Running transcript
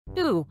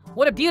Ooh,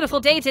 what a beautiful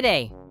day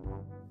today.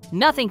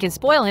 Nothing can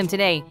spoil him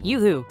today,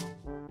 yoo-hoo.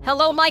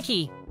 Hello,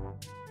 Mikey.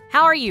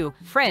 How are you,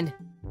 friend?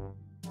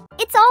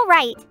 It's all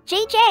right,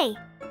 JJ.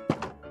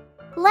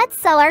 Let's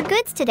sell our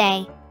goods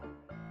today.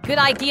 Good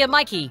idea,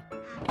 Mikey.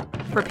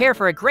 Prepare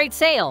for a great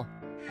sale.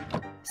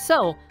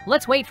 So,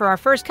 let's wait for our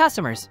first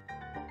customers.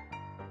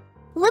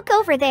 Look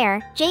over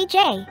there,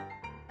 JJ.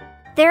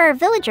 There are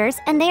villagers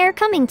and they are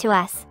coming to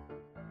us.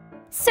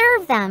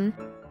 Serve them.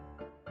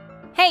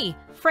 Hey,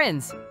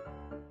 friends.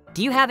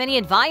 Do you have any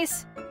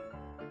advice?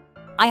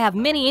 I have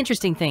many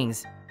interesting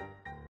things.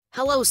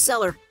 Hello,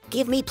 seller.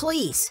 Give me,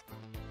 please.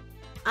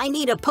 I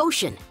need a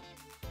potion.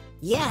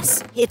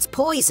 Yes, it's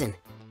poison.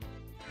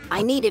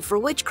 I need it for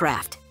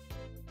witchcraft.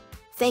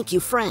 Thank you,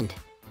 friend.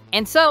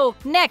 And so,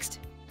 next.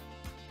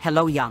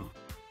 Hello, young.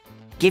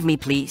 Give me,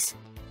 please.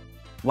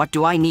 What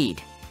do I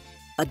need?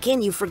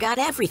 Again, you forgot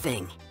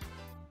everything.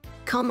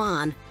 Come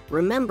on,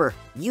 remember,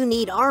 you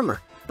need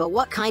armor. But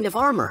what kind of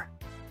armor?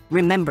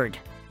 Remembered.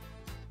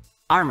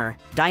 Armor,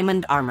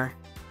 diamond armor.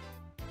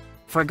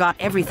 Forgot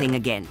everything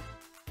again.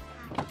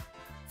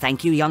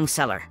 Thank you, young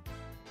seller.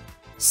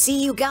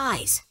 See you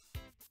guys.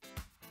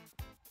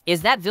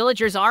 Is that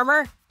villager's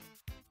armor?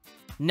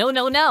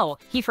 No,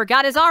 he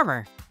forgot his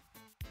armor.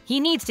 He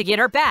needs to get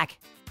her back.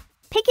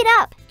 Pick it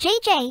up,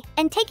 JJ,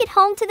 and take it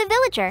home to the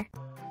villager.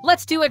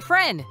 Let's do it,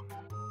 friend.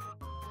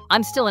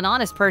 I'm still an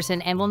honest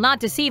person and will not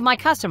deceive my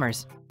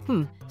customers.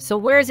 So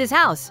where is his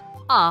house?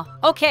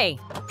 Okay.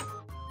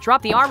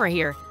 Drop the armor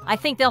here. I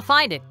think they'll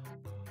find it.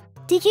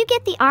 Did you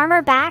get the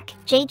armor back,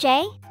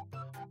 JJ?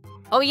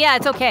 Oh yeah,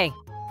 it's okay.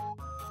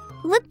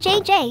 Look,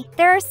 JJ,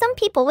 there are some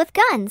people with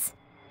guns.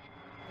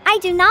 I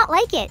do not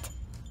like it.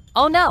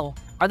 Oh no,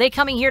 are they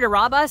coming here to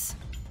rob us?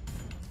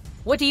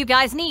 What do you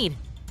guys need?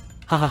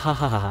 Ha ha ha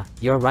ha ha,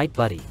 you're right,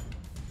 buddy.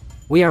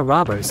 We are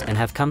robbers and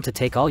have come to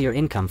take all your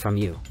income from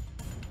you.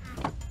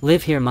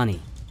 Live here, money.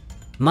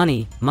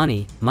 Money,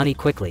 money, money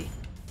quickly.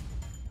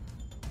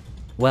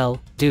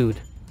 Well, dude.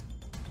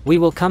 We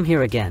will come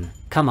here again.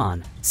 Come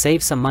on,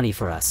 save some money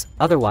for us,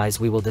 otherwise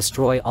we will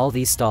destroy all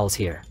these stalls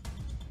here.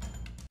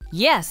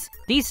 Yes,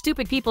 these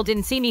stupid people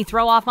didn't see me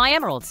throw off my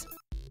emeralds.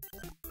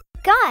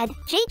 God,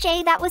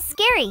 JJ, that was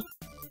scary.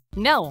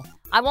 No,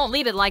 I won't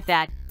leave it like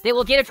that. They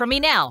will get it from me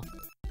now.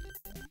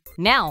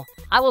 Now,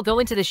 I will go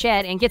into the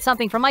shed and get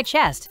something from my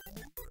chest.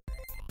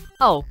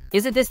 Oh,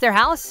 isn't this their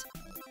house?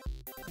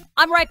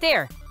 I'm right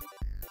there.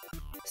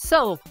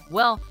 So,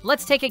 well,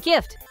 let's take a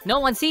gift. No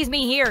one sees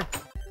me here.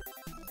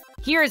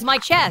 Here is my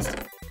chest.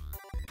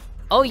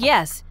 Oh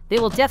yes, they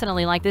will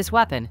definitely like this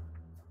weapon.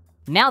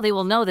 Now they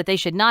will know that they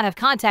should not have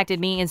contacted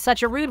me in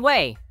such a rude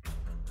way.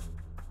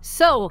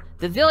 So,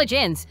 the village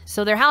ends,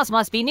 so their house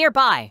must be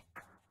nearby.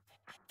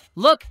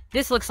 Look,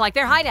 this looks like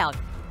their hideout.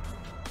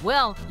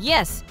 Well,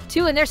 yes,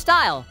 two in their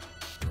style.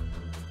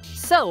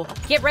 So,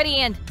 get ready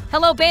and,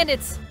 hello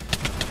bandits!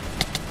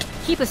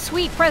 Keep a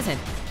sweet present.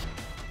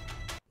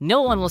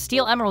 No one will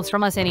steal emeralds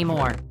from us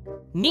anymore.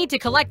 Need to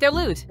collect their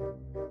loot.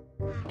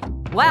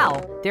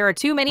 Wow, there are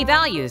too many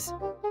values.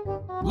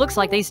 Looks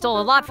like they stole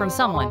a lot from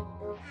someone.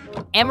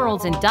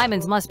 Emeralds and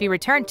diamonds must be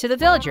returned to the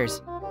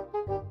villagers.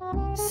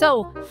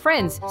 So,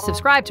 friends,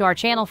 subscribe to our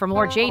channel for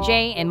more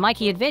JJ and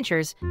Mikey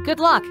adventures. Good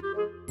luck!